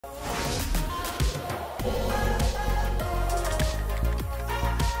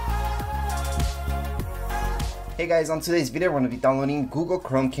Hey guys, on today's video we're going to be downloading Google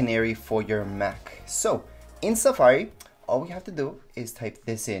Chrome Canary for your Mac. So in Safari, all we have to do is type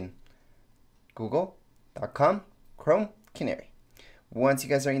this in, google.com Chrome Canary. Once you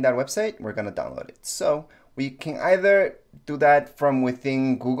guys are in that website, we're going to download it. So we can either do that from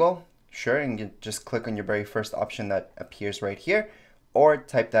within Google, sure, and you just click on your very first option that appears right here, or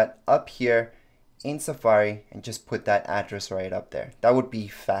type that up here in Safari and just put that address right up there. That would be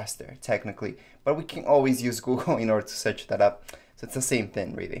faster technically, but we can always use Google in order to search that up. So it's the same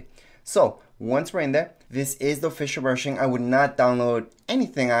thing really. So once we're in there, this is the official version. I would not download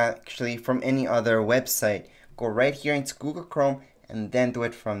anything actually from any other website. Go right here into Google Chrome and then do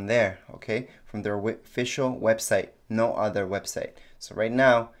it from there, okay? From their official website, no other website. So right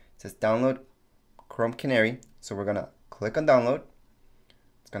now it says download Chrome Canary. So we're gonna click on download.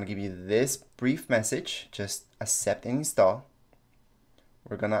 Gonna give you this brief message, just accept and install.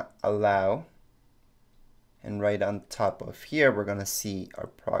 We're gonna allow, and right on top of here we're gonna see our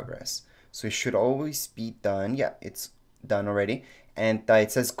progress. So it should always be done. Yeah, it's done already. And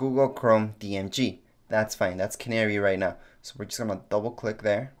it says Google Chrome DMG. That's fine, that's Canary right now. So we're just gonna double click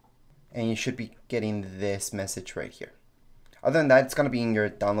there and you should be getting this message right here. Other than that, it's gonna be in your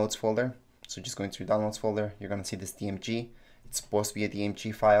downloads folder. So just going to your downloads folder, you're gonna see this DMG. It's supposed to be a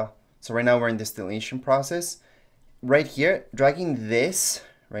DMG file. So right now we're in the installation process. Right here, dragging this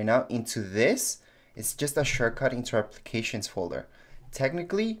right now into this, it's just a shortcut into our applications folder.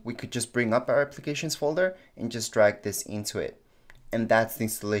 Technically, we could just bring up our applications folder and just drag this into it. And that's the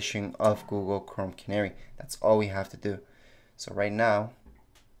installation of Google Chrome Canary. That's all we have to do. So right now,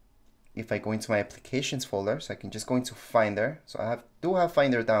 if I go into my applications folder, so I can just go into Finder. So I do have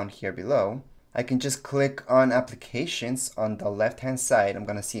Finder down here below. I can just click on applications on the left hand side. I'm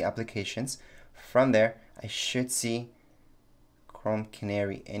gonna see applications. From there, I should see Chrome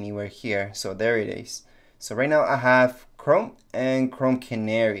Canary anywhere here. So there it is. So right now I have Chrome and Chrome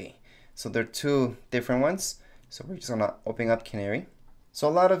Canary. So they're two different ones. So we're just gonna open up Canary. So a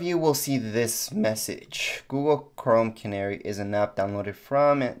lot of you will see this message. Google Chrome Canary is an app downloaded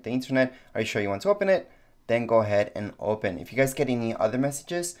from the internet. Are you sure you want to open it? Then go ahead and open. If you guys get any other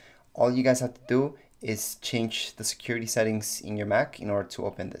messages, all you guys have to do is change the security settings in your Mac in order to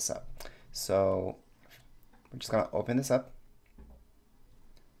open this up. So we're just gonna open this up.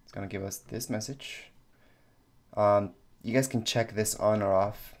 It's gonna give us this message. You guys can check this on or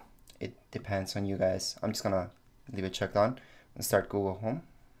off. It depends on you guys. I'm just gonna leave it checked on and start Google Home.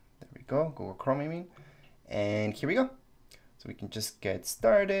 There we go, Google Chrome I mean. And here we go. So we can just get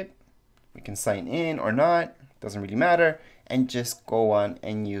started. We can sign in or not, doesn't really matter, and just go on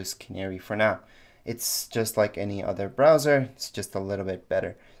and use Canary for now. It's just like any other browser, it's just a little bit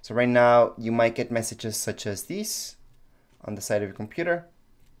better. So right now you might get messages such as these on the side of your computer.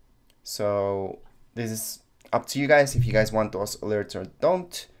 So this is up to you guys if you guys want those alerts or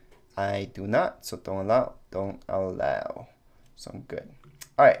don't. I do not, so don't allow. So I'm good.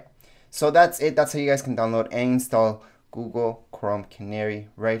 All right, so that's it. That's how you guys can download and install Google Chrome Canary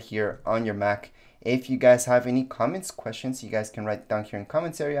right here on your Mac. If you guys have any comments, questions, you guys can write down here in the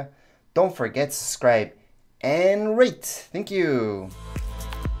comments area. Don't forget to subscribe and rate. Thank you.